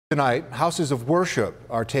Tonight, houses of worship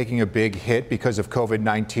are taking a big hit because of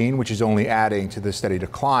COVID-19, which is only adding to the steady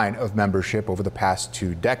decline of membership over the past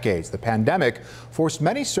 2 decades. The pandemic forced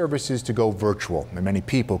many services to go virtual, and many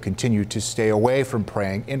people continue to stay away from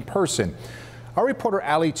praying in person. Our reporter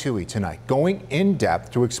Ali Tui tonight going in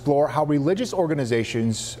depth to explore how religious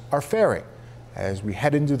organizations are faring as we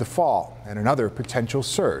head into the fall and another potential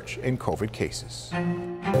surge in COVID cases.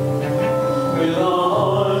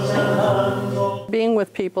 Being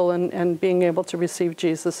with people and being able to receive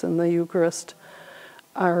Jesus in the Eucharist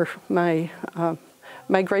are my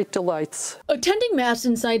great delights. Attending Mass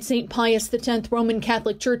inside St. Pius X Roman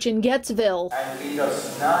Catholic Church in Gettysville and lead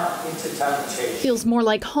us not into temptation feels more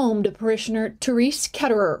like home to parishioner Therese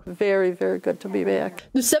Ketterer. Very, very good to be back.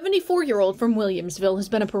 The 74-year-old from Williamsville has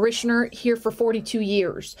been a parishioner here for 42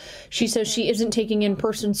 years. She says she isn't taking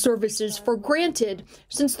in-person services for granted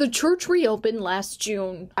since the church reopened last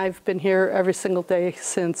June. I've been here every single day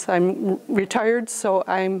since I'm retired, so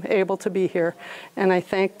I'm able to be here. And I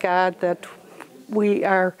thank God that we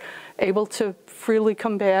are able to freely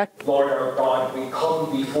come back. Lord our God, we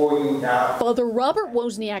come before you now. Father Robert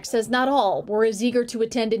Wozniak says not all were as eager to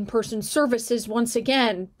attend in-person services once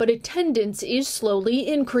again, but attendance is slowly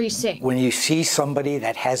increasing. When you see somebody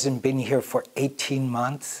that hasn't been here for 18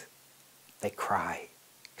 months, they cry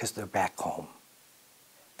because they're back home.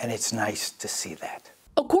 And it's nice to see that.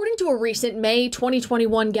 According to a recent May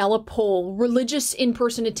 2021 Gallup poll, religious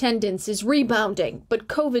in-person attendance is rebounding, but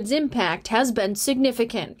COVID's impact has been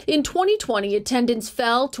significant. In 2020, attendance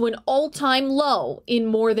fell to an all-time low in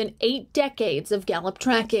more than 8 decades of Gallup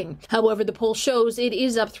tracking. However, the poll shows it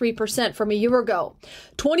is up 3% from a year ago.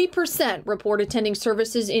 20% report attending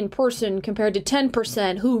services in person compared to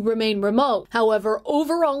 10% who remain remote. However,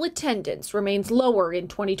 overall attendance remains lower in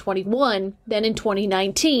 2021 than in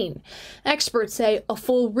 2019. Experts say a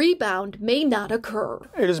full rebound may not occur.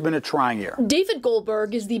 It has been a trying year. David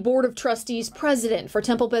Goldberg is the Board of Trustees president for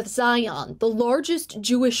Temple Beth Zion, the largest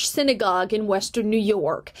Jewish synagogue in Western New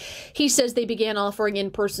York. He says they began offering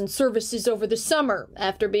in-person services over the summer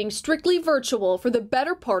after being strictly virtual for the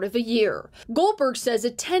better part of a year. Goldberg says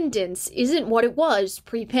attendance isn't what it was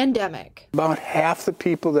pre-pandemic. About half the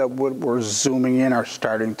people that were Zooming in are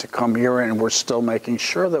starting to come here, and we're still making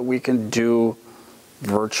sure that we can do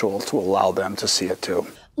virtual to allow them to see it too.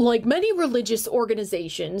 Like many religious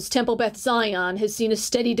organizations, Temple Beth Zion has seen a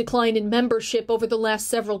steady decline in membership over the last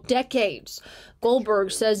several decades. Goldberg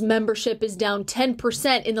says membership is down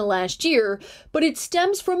 10% in the last year, but it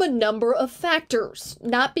stems from a number of factors,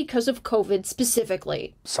 not because of COVID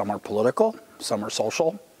specifically. Some are political, some are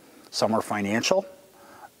social, some are financial,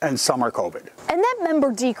 and some are COVID. And that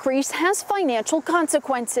member decrease has financial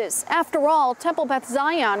consequences. After all, Temple Beth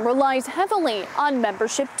Zion relies heavily on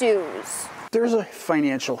membership dues. There's a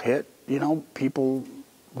financial hit. You know, people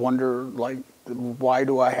wonder, like, why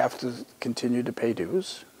do I have to continue to pay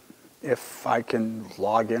dues if I can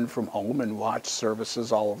log in from home and watch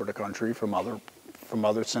services all over the country from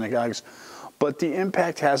other synagogues? But the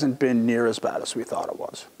impact hasn't been near as bad as we thought it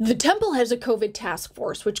was. The temple has a COVID task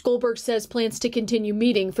force, which Goldberg says plans to continue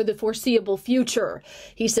meeting for the foreseeable future.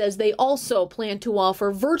 He says they also plan to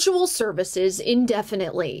offer virtual services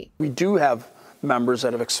indefinitely. We do have members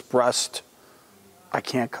that have expressed, I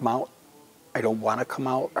can't come out, I don't want to come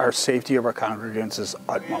out. Our safety of our congregants is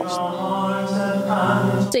utmost.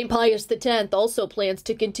 St. Pius X also plans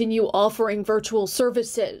to continue offering virtual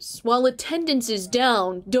services. While attendance is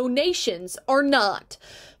down, donations are not.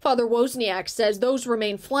 Father Wozniak says those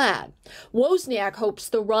remain flat. Wozniak hopes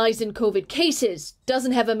the rise in COVID cases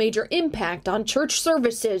doesn't have a major impact on church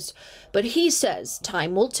services, but he says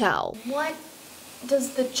time will tell. What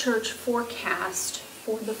does the church forecast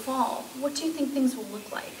for the fall? What do you think things will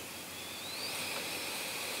look like?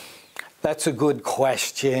 That's a good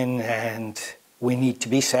question, and we need to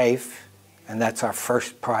be safe, and that's our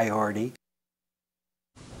first priority.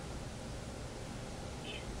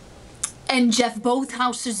 And Jeff, both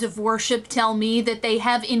houses of worship tell me that they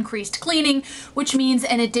have increased cleaning, which means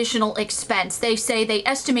an additional expense. They say they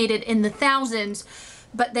estimate it in the thousands,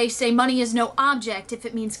 but they say money is no object if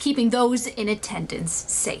it means keeping those in attendance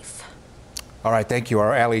safe. All right, thank you.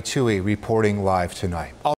 Our Ali Tui reporting live tonight.